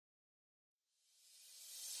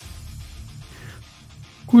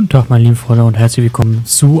Guten Tag meine lieben Freunde und herzlich willkommen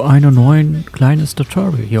zu einem neuen kleines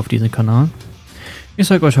Tutorial hier auf diesem Kanal. Ich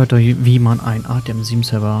zeige euch heute, wie man einen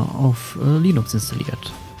ATM7-Server auf Linux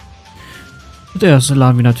installiert. Zuerst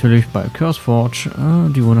laden wir natürlich bei CurseForge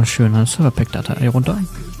die wunderschöne Serverpack-Datei herunter.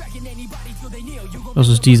 Das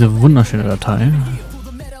ist diese wunderschöne Datei.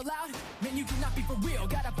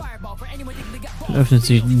 Dann öffnet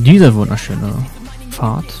sich dieser wunderschöne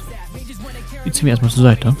Pfad. Die ziehen wir erstmal zur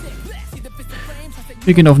Seite.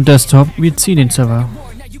 Wir gehen auf den Desktop, wir ziehen den Server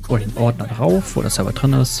oder den Ordner drauf, wo der Server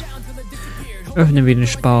drin ist. Öffnen wir den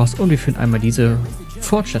Spaß und wir führen einmal diese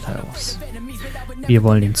Forge-Datei aus. Wir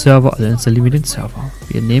wollen den Server, also installieren wir den Server.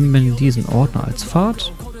 Wir nehmen diesen Ordner als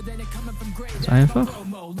Pfad. Ganz einfach.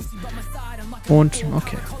 Und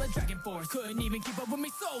okay.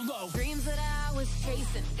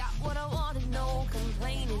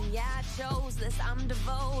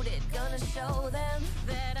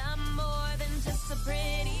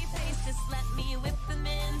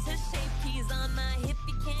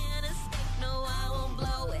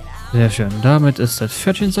 Sehr schön, damit ist das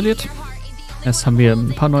fertig installiert. Jetzt haben wir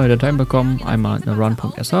ein paar neue Dateien bekommen. Einmal eine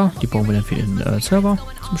run.sa, die brauchen wir dann für den Server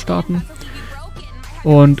zum Starten.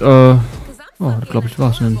 Und, glaube ich,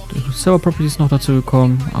 war es. Server Properties noch dazu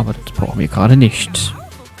gekommen, aber das brauchen wir gerade nicht.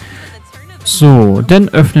 So, dann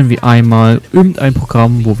öffnen wir einmal irgendein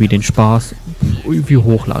Programm, wo wir den Spaß irgendwie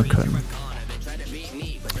hochladen können.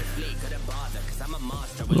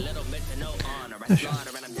 So. Sehr schön.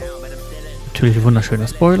 Natürlich wunderschöner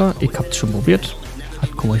Spoiler. Ich habe es schon probiert.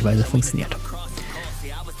 Hat komischerweise funktioniert.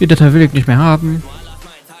 Die Datei will ich nicht mehr haben.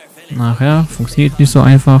 Nachher funktioniert nicht so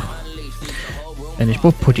einfach. Denn ich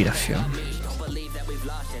brauche Putty dafür.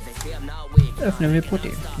 Öffnen wir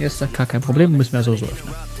Putty. Hier ist das gar kein Problem. Müssen wir so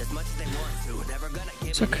öffnen.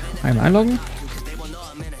 Zack. Einmal einloggen.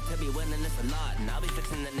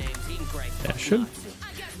 Sehr schön.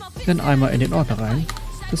 Dann einmal in den Ordner rein.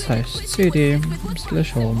 Das heißt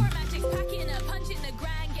cd/home.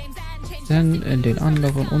 Dann in den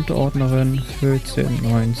anderen Unterordnern 14,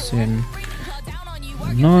 19,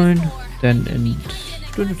 9. Dann in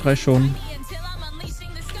Stunde 3 schon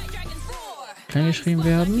klein geschrieben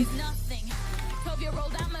werden.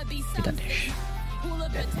 Wieder nicht.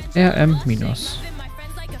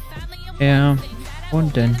 rm-r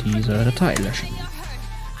und dann diese Datei löschen.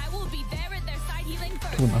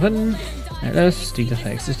 Tun drin. ls, die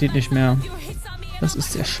Datei existiert nicht mehr. Das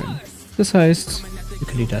ist sehr schön. Das heißt, wir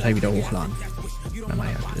können die Datei wieder hochladen. Mal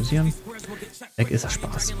aktualisieren. Weg ist der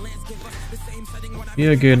Spaß.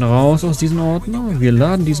 Wir gehen raus aus diesem Ordner. Wir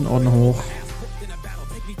laden diesen Ordner hoch.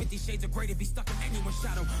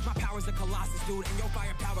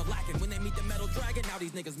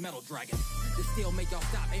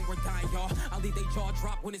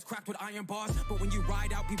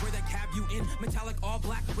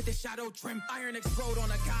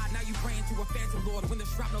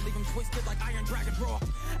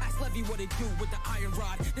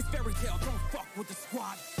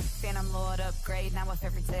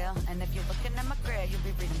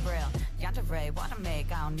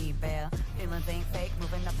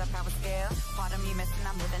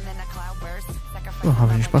 So, haben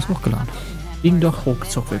wir den Spaß hochgeladen. Ging doch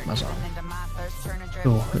ruckzuck, würde ich mal sagen.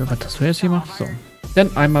 So, was hast du jetzt hier gemacht? So.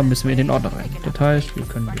 Dann einmal müssen wir in den Ordner rein. Das heißt, wir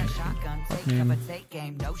können den abnehmen.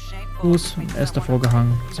 Fuß, erst davor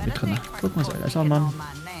gehangen. Sind wir drin. Gucken wir uns alles an.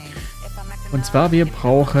 Und zwar, wir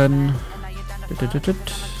brauchen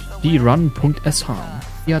die run.sh.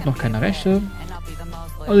 Die hat noch keine Rechte.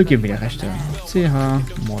 Also geben wir die Rechte. ch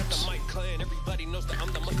mod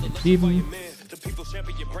 7.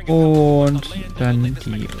 Und dann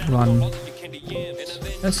die run.sh.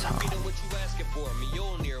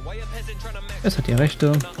 Es hat die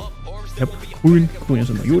Rechte. Ja, grün. Grün ist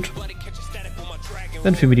immer gut.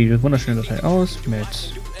 Dann führen wir die wunderschöne Datei aus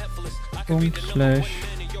mit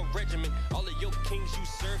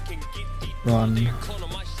 /run.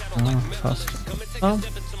 Fast.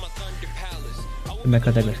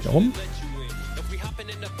 Meckert er gleich wieder rum.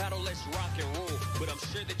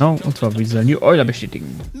 Genau, und zwar wir sollen die Euler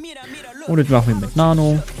bestätigen. Und das machen wir mit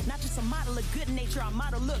Nano.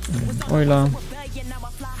 Euler.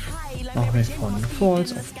 Machen wir von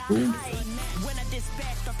False auf True.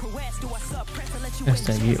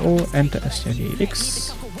 strgo, Enter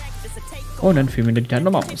strgx. Und dann führen wir die Datei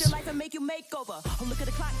nochmal aus.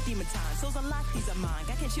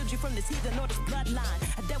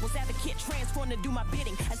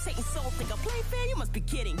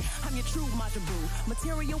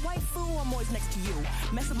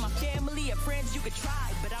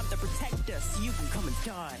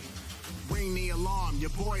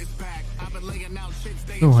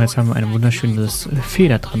 So, jetzt haben wir ein wunderschönes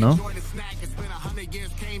Feder drin. Ne?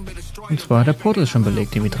 Und zwar der Port ist schon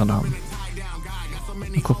belegt, den wir dran haben.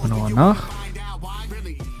 Dann gucken wir nochmal nach.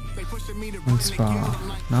 Und zwar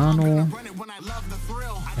Nano,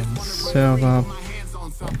 Server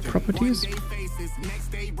und Properties.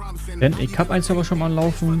 Denn ich habe einen Server schon mal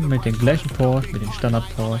laufen mit dem gleichen Port, mit dem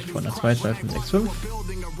Standardport von der 22565.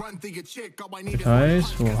 Das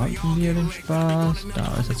heißt, wo haben wir den Spaß?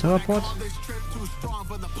 Da ist der Serverport.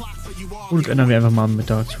 Und das ändern wir einfach mal mit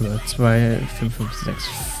dazu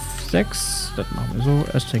 25566. Das machen wir so.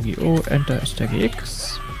 strgo, Enter,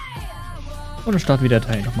 strgx. Und dann starten wir die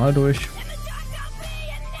Datei nochmal durch.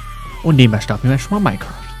 Und nebenbei starten wir schon mal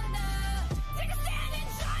Minecraft.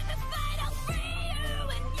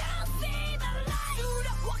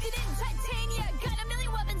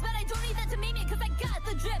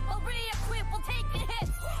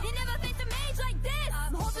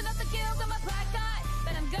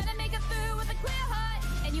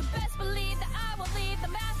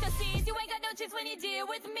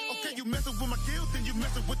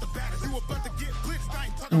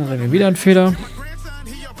 Und dann haben wir wieder einen Fehler.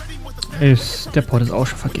 Der Port ist auch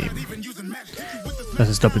schon vergeben. Das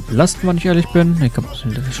ist doppelt belastend, wenn ich ehrlich bin. Ich habe es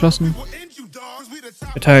hinter geschlossen.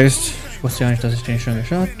 Das heißt, ich wusste ja nicht, dass ich den schon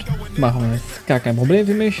geschafft habe. Machen wir gar kein Problem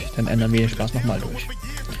für mich. Dann ändern wir den Spaß nochmal durch.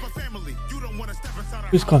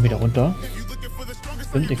 Jetzt kommen wir wieder runter.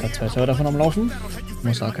 Und ich habe 2 Server davon am Laufen.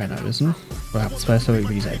 Muss da keiner wissen. Ich habe 2 Server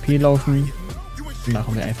über diese IP laufen. Dann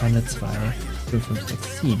machen wir einfach eine 2, 5, 5,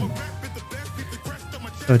 6, 7.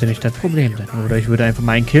 Sollte nicht das Problem sein. Oder ich würde einfach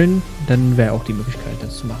meinen killen, dann wäre auch die Möglichkeit,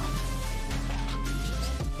 das zu machen.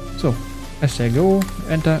 So, strgo,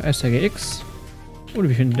 Enter, strgx. Und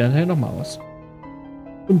wir finden die Datei nochmal aus.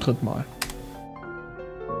 Zum 3. Mal.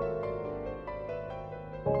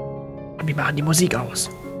 Und wir machen die Musik aus.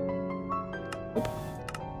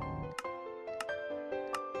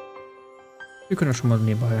 Wir können ja schon mal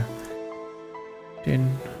nebenbei den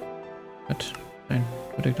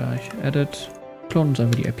Edit, klonen uns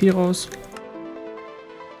einfach die IP raus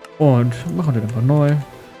und machen den einfach neu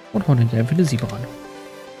und hauen hinterher einfach eine 7 ran.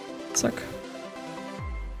 Zack.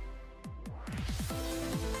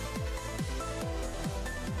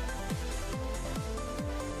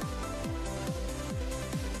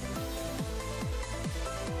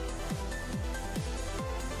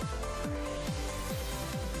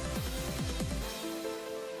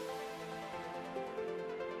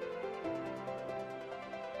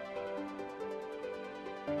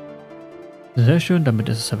 Sehr schön, damit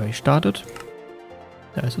ist es Server gestartet.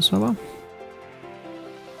 Da ist es Server.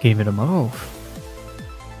 Gehen wir doch mal rauf.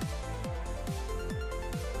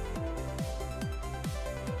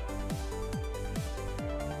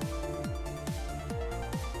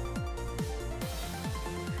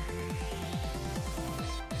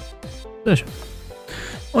 Sehr schön.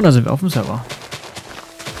 Und da sind wir auf dem Server.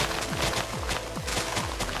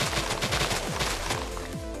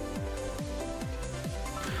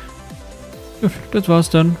 Gut, das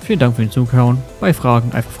war's dann. Vielen Dank für den Zuhören. Bei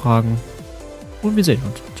Fragen einfach fragen. Und wir sehen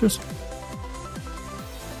uns. Tschüss.